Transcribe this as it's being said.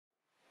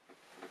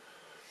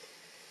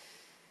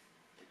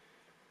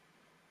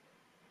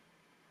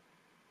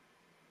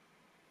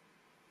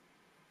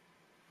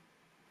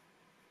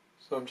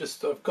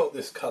So I've got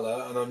this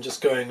colour and I'm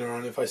just going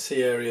around. If I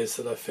see areas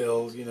that I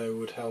feel, you know,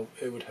 would help,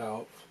 it would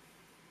help.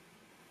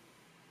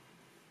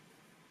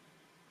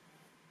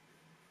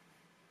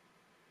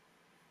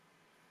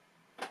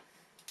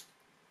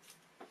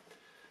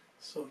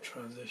 Sort of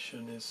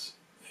transition is,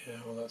 yeah,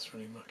 well that's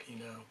really mucky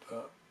now,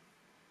 but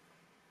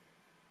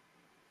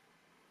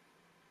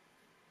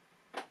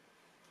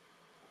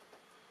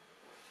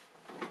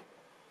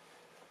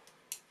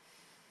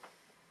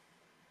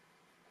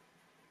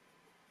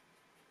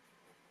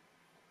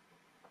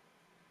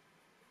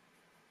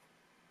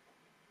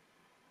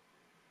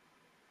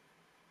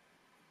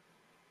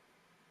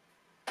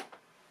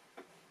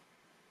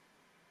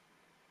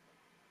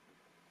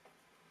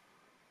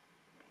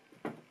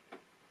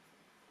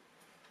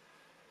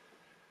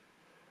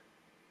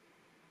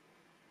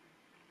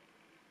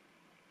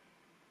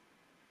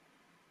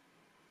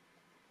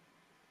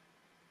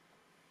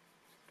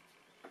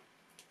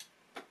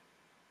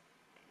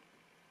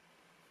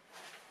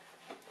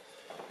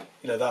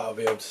you know, that I'll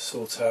be able to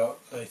sort out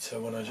later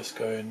when I just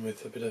go in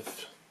with a bit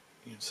of,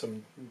 you know,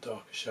 some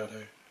darker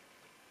shadow.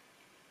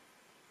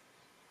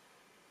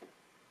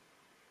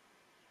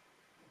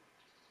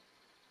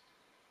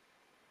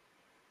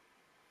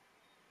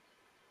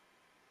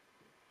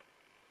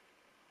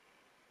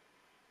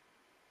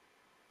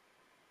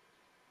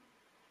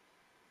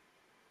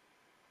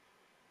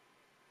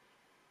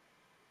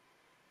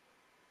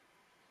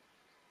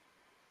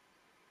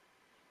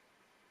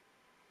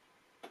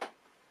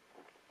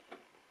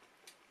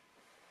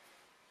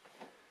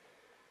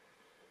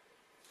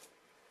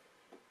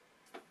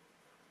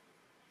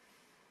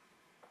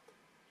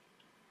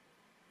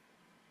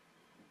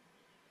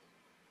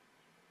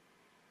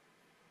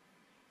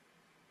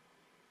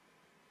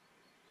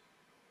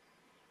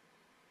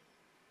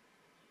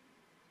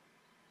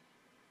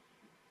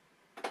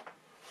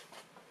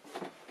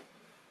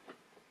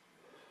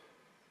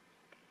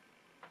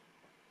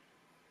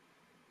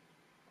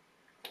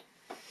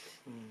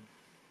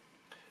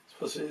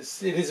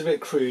 It is a bit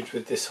crude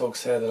with this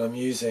hog's hair that I'm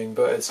using,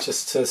 but it's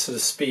just to sort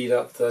of speed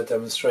up the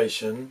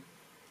demonstration.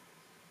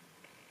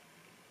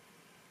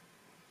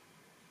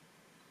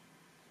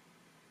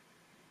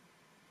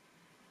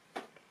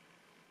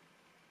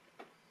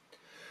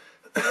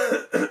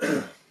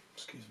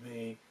 Excuse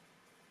me.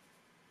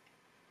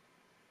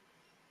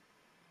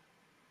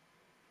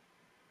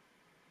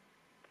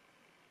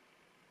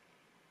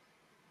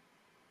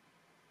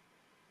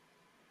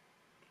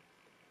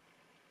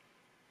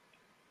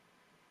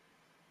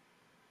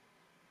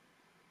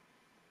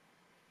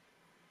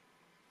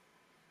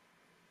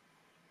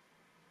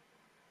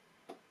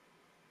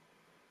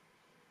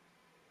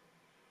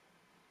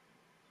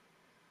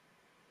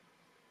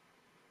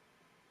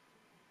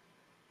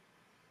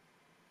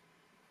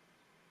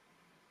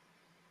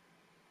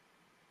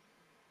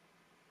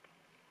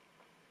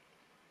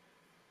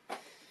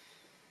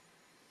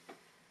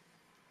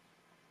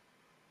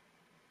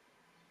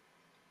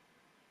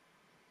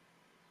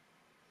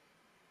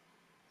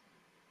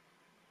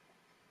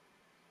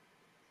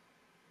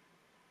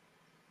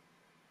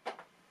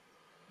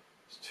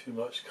 There's too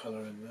much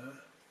colour in there.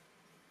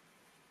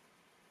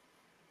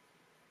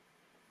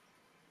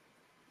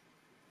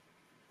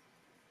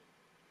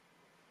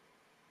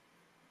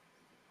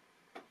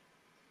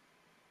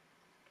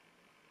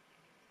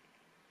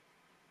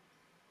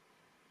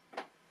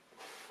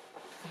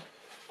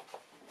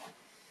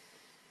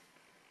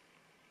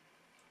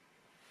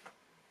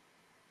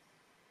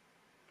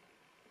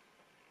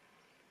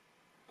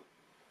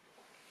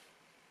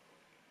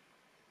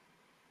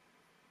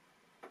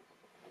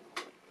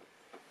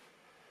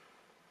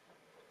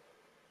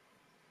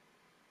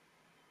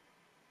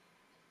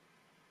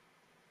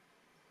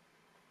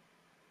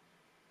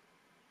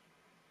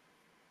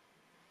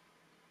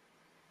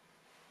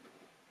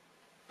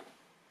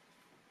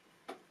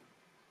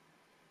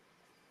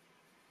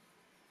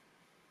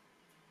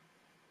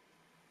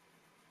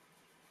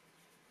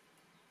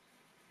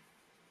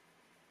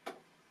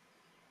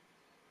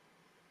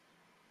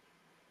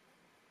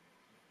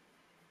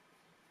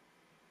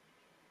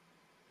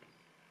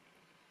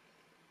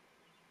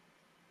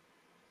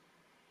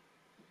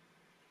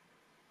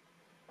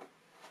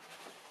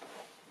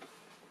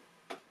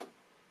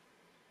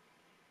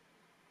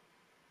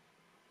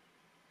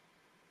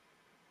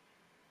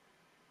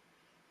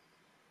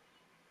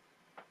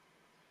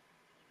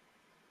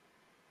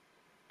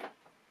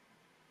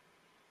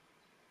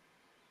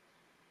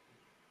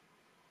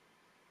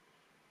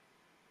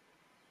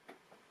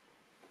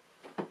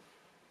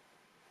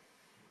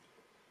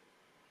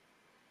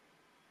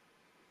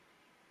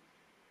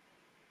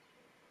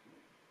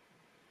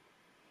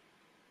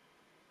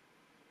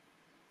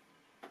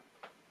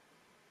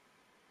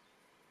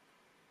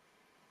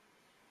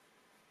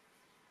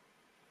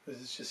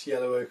 This is just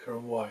yellow, ochre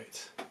and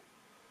white.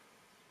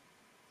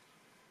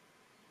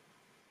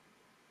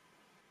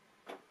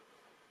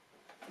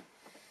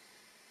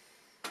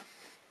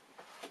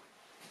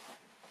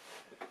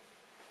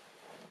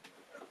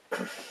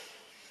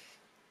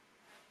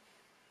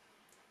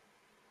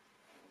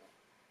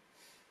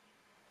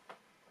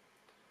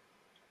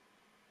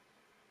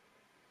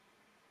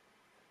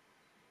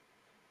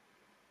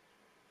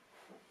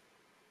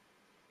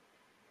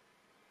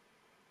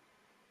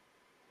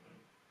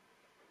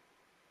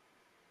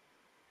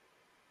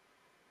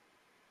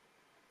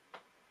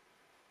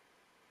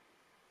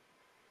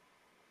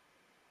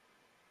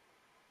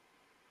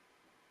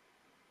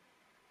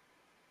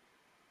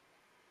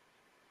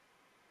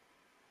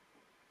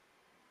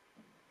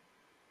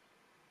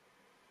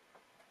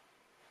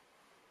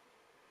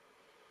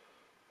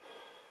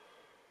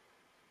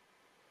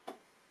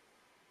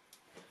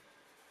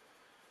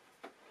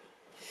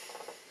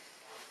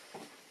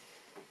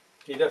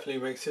 He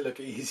definitely makes it look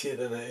easier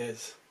than it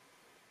is.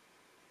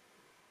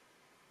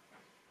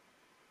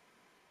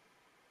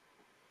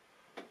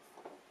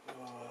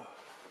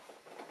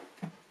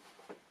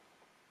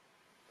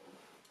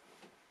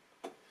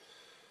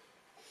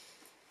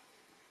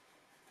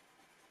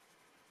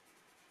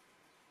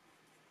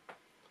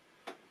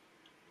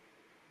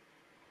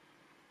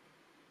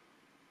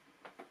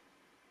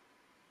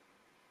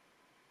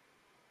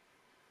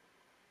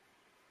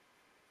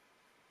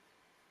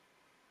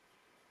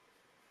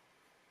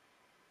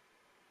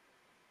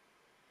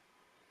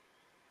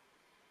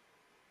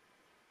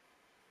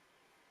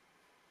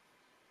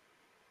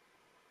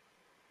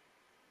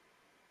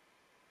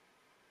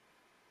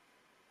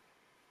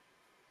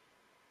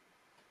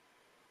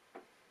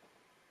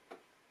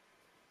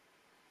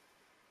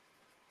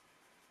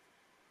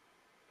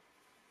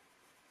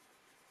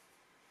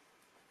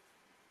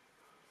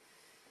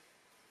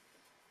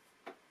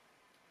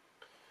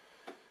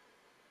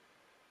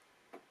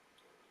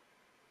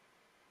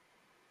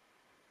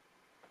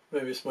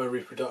 Maybe it's my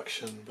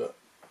reproduction, but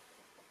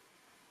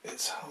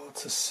it's hard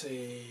to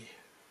see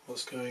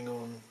what's going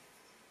on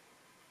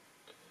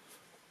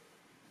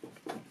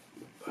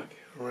back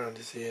around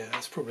his ear.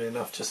 It's probably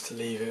enough just to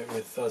leave it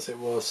with as it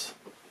was.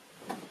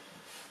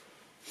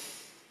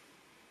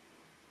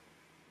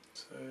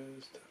 So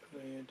there's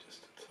definitely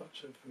just a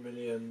touch of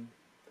vermilion.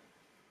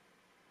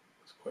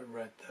 It's quite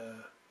red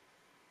there.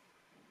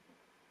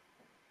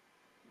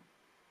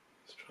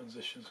 This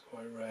transition's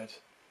quite red.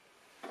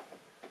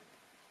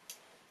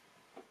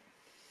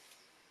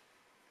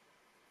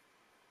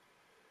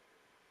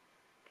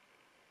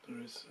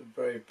 There is a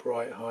very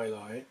bright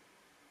highlight.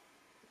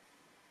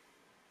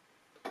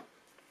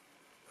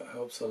 That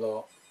helps a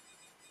lot.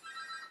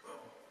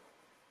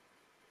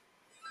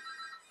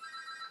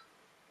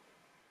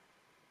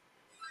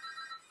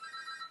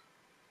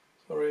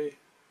 Sorry.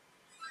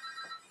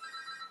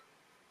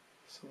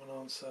 Someone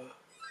answer.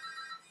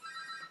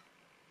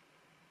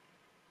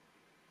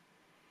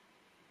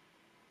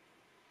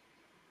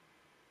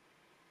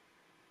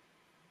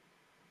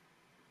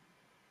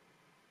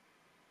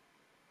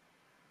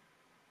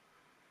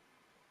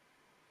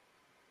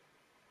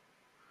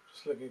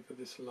 Just looking for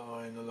this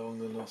line along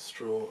the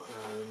nostril,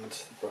 and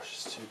the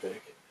brush is too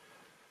big.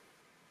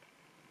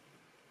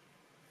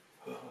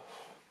 Oh.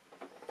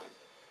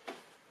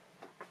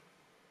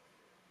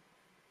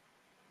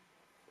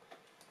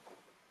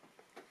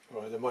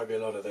 Right, there might be a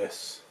lot of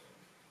this,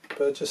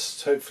 but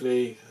just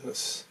hopefully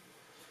that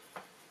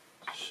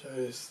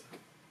shows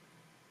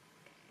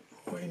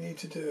what you need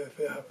to do if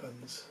it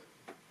happens.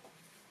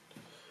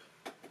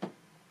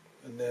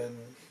 And then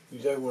you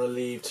don't want to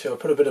leave too. I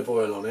put a bit of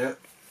oil on it,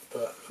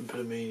 but a bit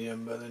of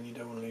medium, but then you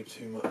don't want to leave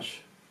too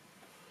much.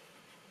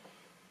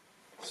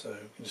 So we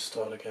can just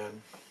start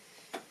again.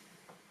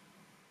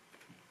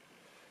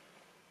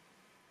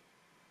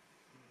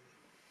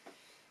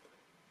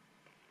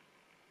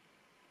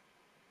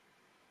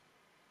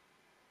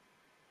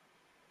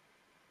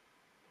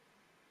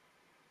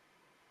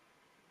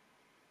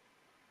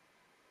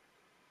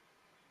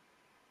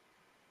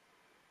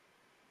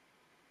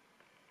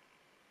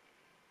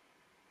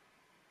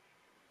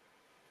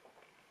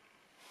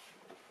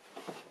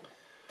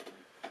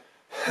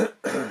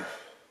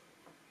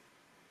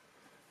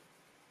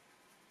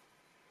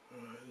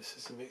 This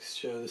is a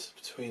mixture, this is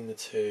between the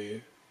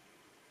two.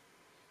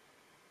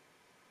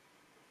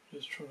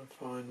 Just trying to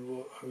find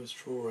what I was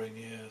drawing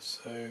here,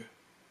 so there's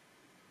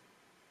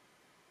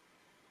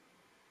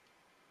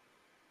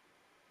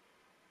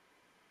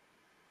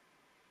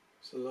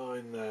a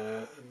line there,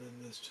 and then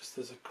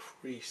there's a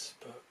crease,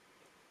 but I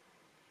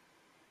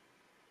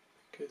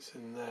think it's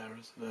in there,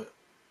 isn't it?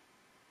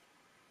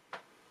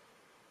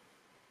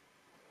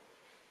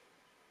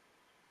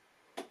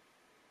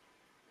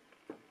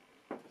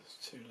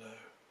 It's too low.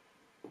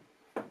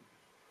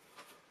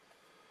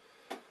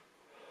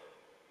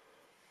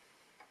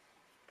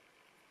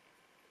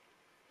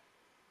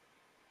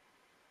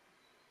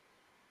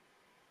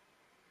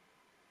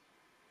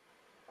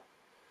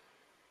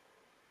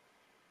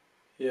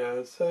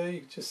 Yeah, so you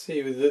can just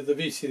see with the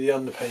beauty of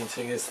the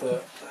underpainting is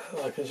that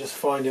I can just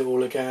find it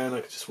all again, I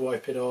can just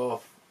wipe it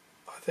off.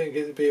 I think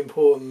it would be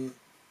important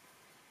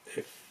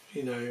if,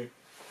 you know,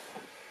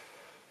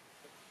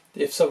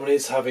 if someone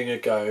is having a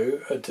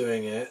go at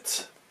doing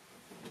it,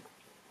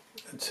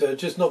 to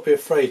just not be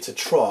afraid to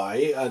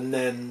try and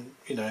then,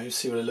 you know,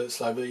 see what it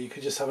looks like, but you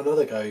could just have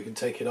another go, you can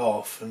take it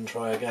off and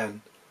try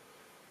again.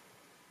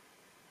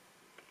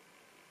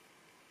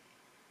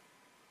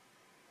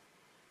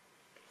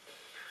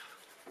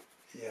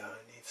 Yeah, I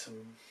need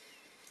some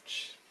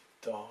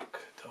dark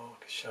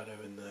shadow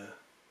in there.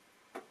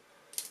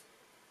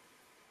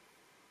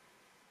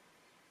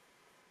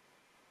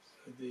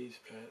 So these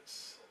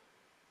bits,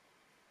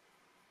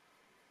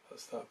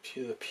 that's that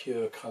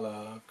pure colour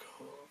I've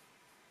got.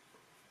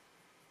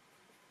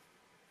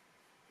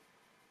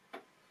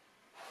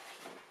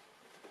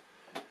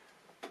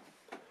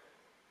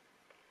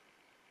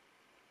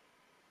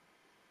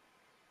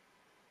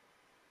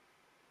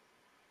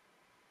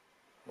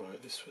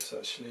 Right, this was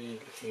actually,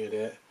 looking at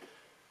it,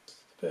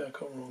 bit I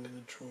got wrong in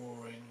the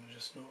drawing, I'm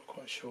just not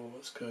quite sure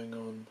what's going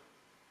on.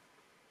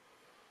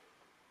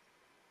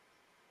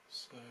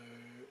 So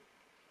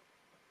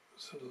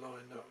sort of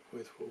lined up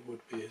with what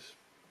would be his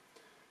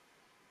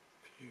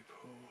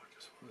pupil. I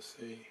just want to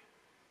see.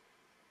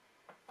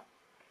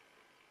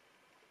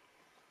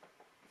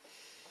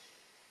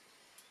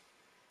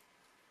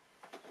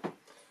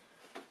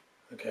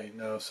 Okay,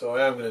 now so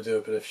I am going to do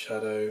a bit of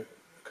shadow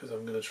because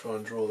I'm going to try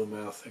and draw the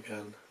mouth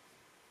again.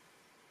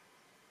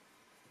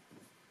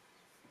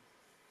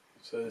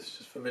 So this is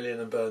just Vermillion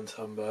and Burnt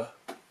Umber.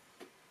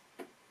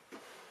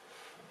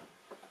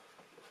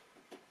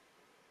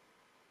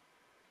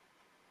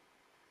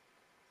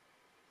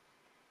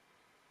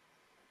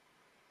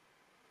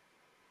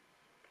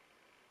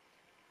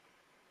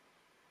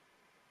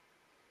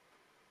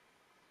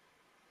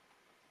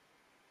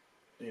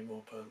 Need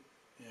more burnt,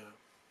 yeah,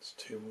 it's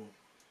 2 more.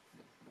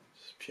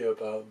 Just pure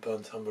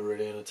burnt umber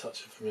really and a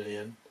touch of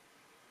Vermillion.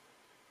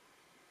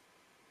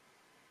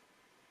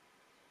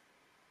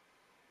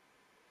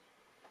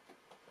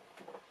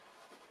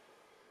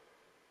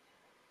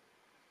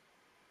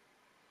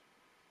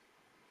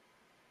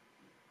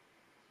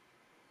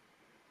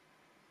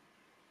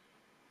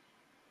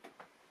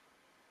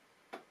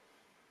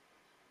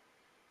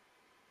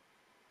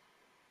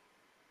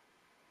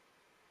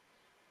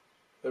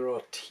 There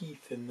are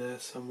teeth in there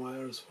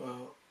somewhere as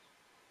well.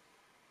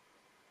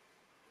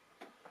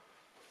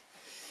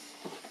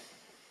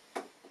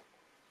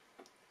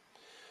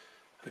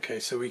 Okay,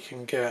 so we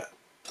can get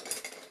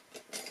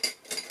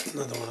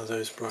another one of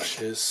those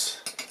brushes.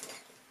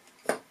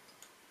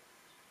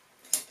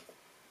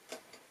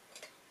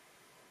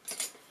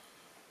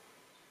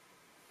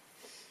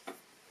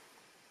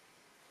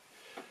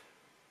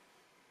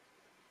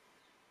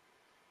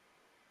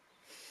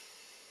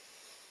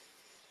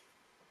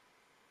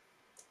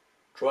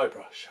 Dry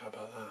brush, how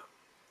about that?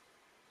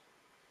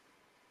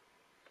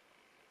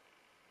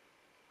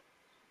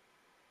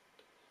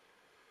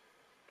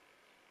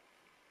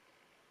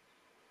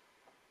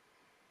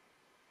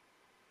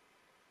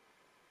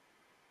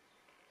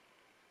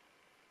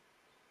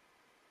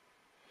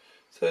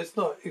 So it's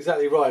not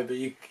exactly right, but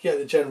you get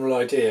the general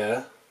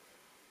idea.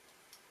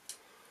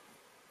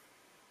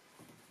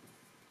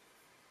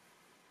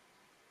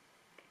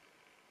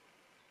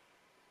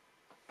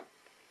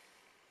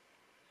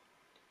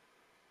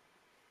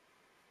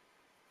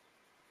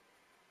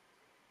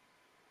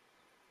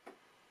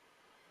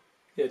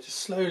 Yeah, just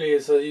slowly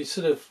as you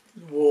sort of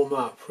warm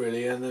up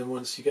really, and then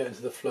once you get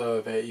into the flow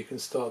of it you can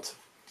start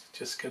to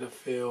just get a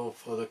feel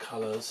for the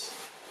colours.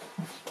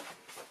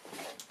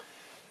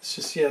 It's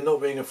just, yeah,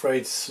 not being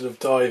afraid to sort of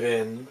dive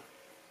in,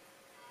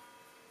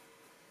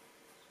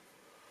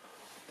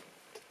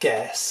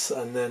 guess,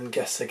 and then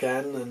guess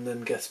again, and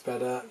then guess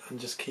better, and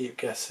just keep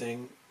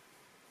guessing.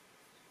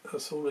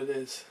 That's all it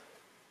is.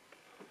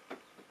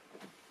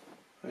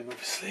 I mean,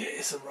 obviously it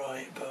isn't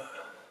right, but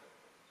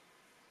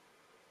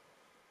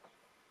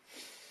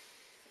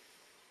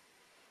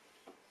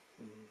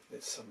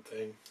it's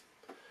something.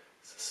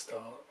 It's a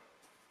start.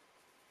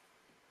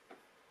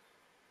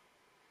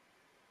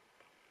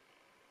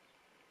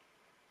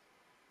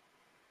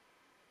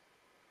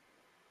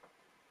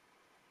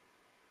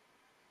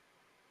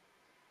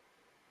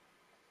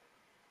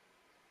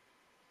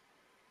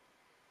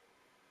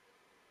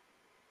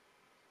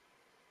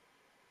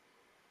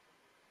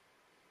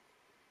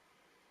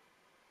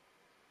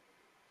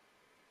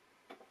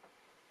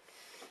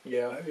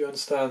 Yeah, I hope you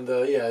understand.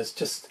 Yeah, it's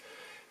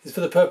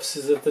for the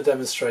purposes of the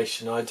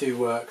demonstration. I do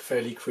work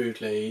fairly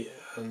crudely,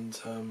 and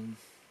of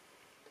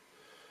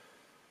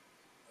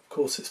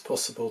course it's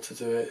possible to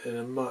do it in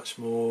a much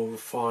more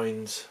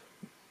refined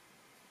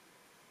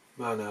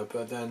manner,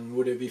 but then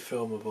would it be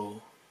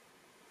filmable?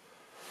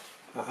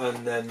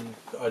 And then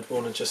I'd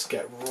want to just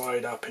get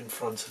right up in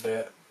front of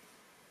it.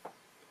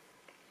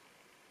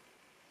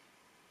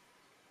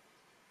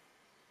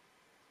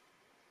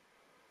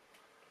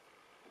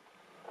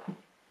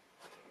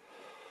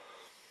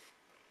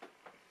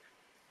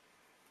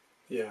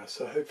 Yeah,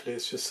 so hopefully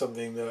it's just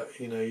something that,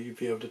 you know, you'd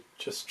be able to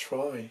just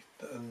try,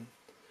 and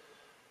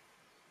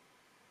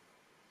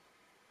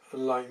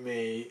like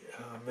me,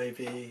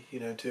 maybe, you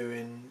know,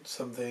 doing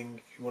something,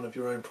 one of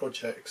your own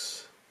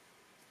projects.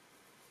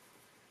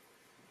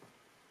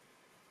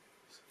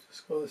 So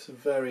just got this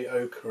very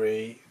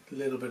ochre,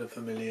 little bit of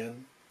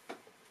Vermillion,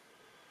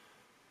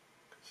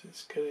 because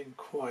it's getting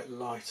quite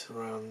light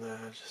around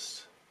there,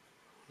 just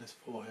on his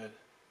forehead.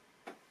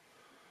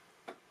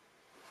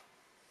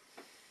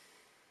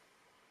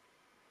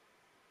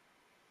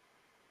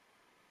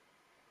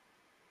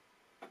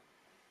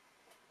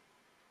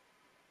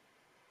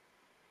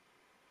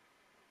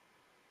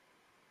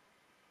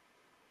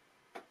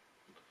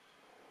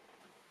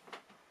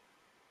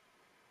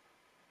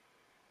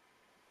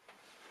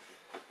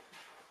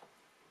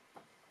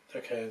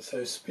 Okay, and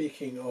so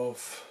speaking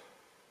of,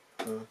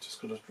 I've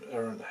just got an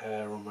errant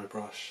hair on my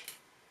brush.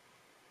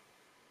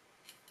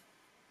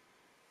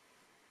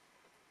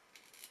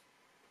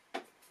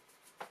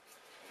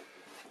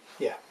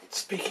 Yeah,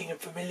 Speaking of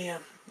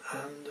Vermillion,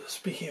 and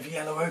speaking of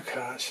yellow ochre,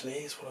 actually,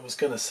 is what I was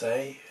going to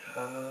say.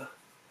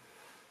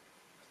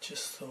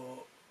 Just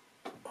thought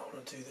I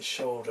want to do the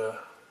shoulder.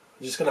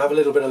 I'm just going to have a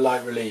little bit of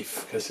light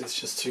relief because it's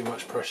just too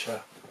much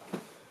pressure.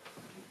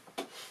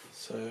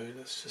 So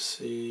let's just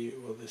see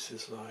what this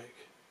is like.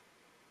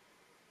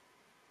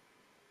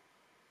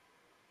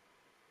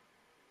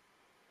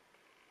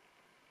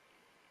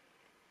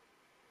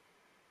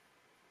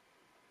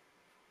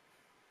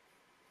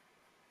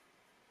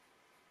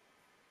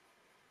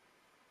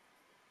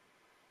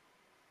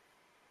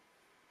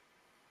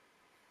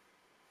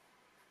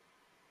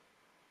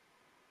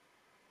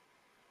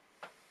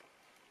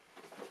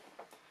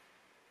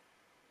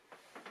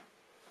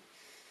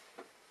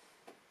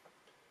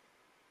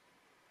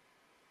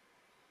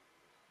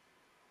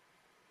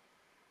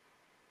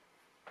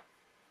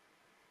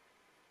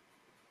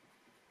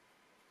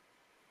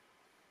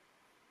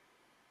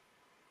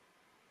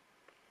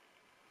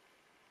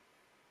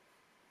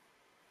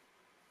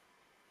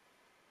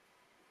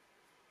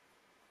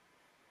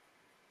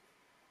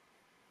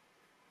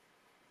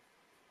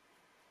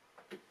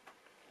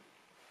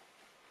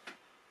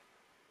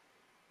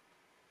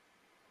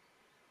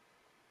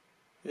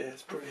 Yeah,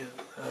 it's brilliant.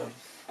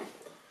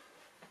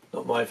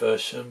 Not my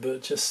version,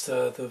 but just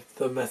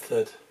the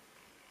method.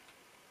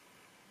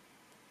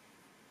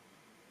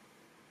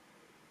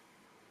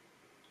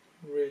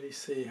 Really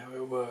see how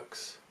it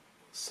works.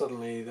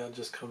 Suddenly that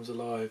just comes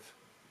alive.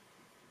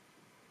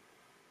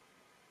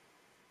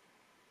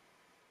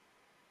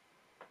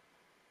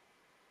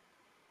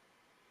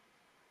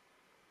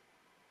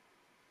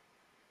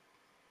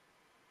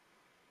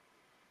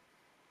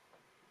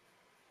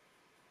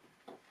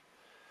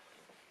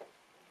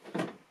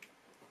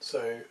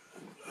 So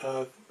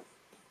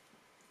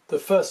the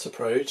first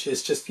approach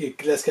is just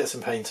let's get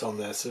some paint on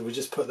there. So we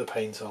just put the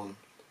paint on.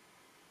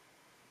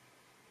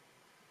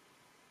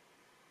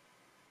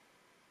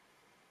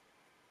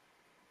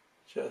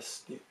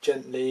 Just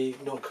gently,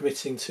 not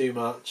committing too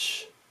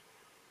much.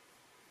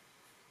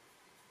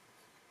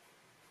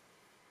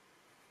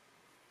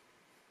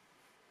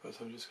 But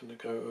I'm just going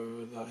to go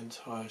over that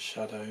entire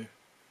shadow.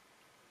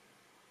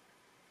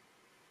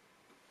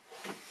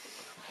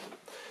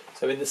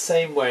 So in the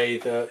same way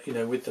that,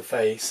 with the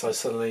face, I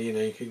suddenly,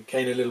 you can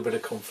gain a little bit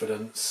of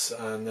confidence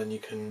and then you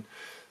can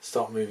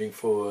start moving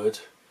forward.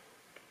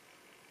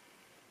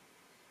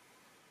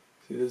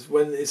 See,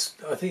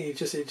 I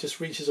think it just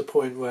reaches a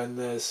point when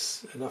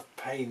there's enough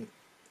paint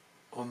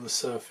on the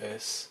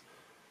surface.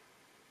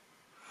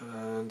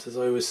 And as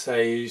I always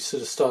say, you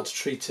sort of start to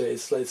treat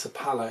it, it's a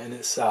palette in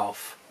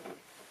itself.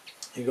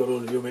 You've got all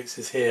of your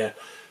mixes here,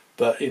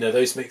 but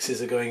those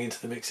mixes are going into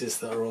the mixes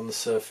that are on the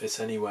surface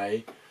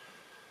anyway.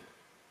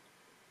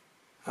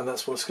 And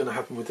that's what's going to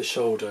happen with the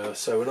shoulder.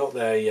 So we're not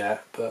there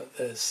yet, but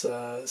there's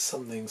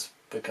something's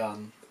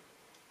begun.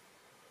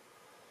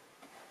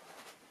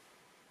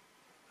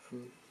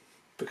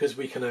 Because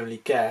we can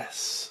only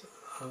guess,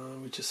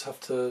 we just have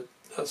to,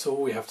 that's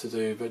all we have to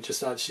do, but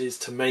just actually is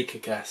to make a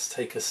guess,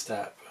 take a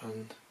step,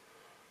 and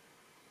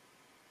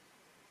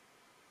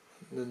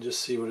then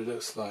just see what it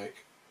looks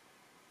like.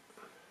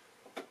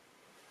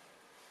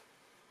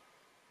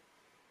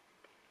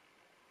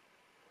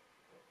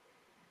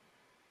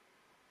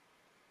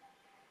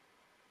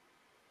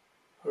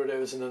 Or there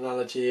was an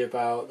analogy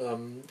about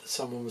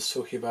someone was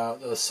talking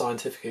about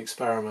scientific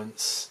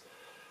experiments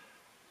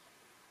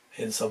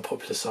in some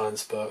popular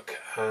science book,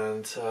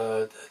 and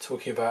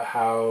talking about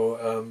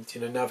how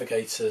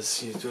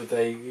navigators,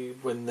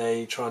 when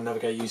they try and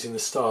navigate using the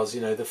stars,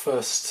 the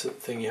first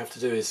thing you have to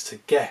do is to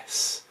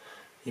guess.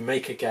 You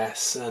make a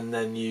guess, and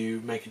then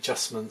you make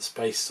adjustments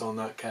based on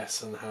that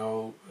guess and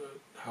how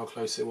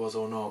close it was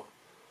or not.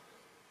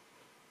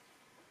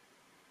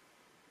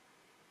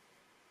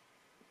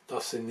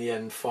 Thus, in the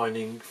end,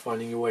 finding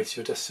your way to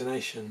your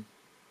destination.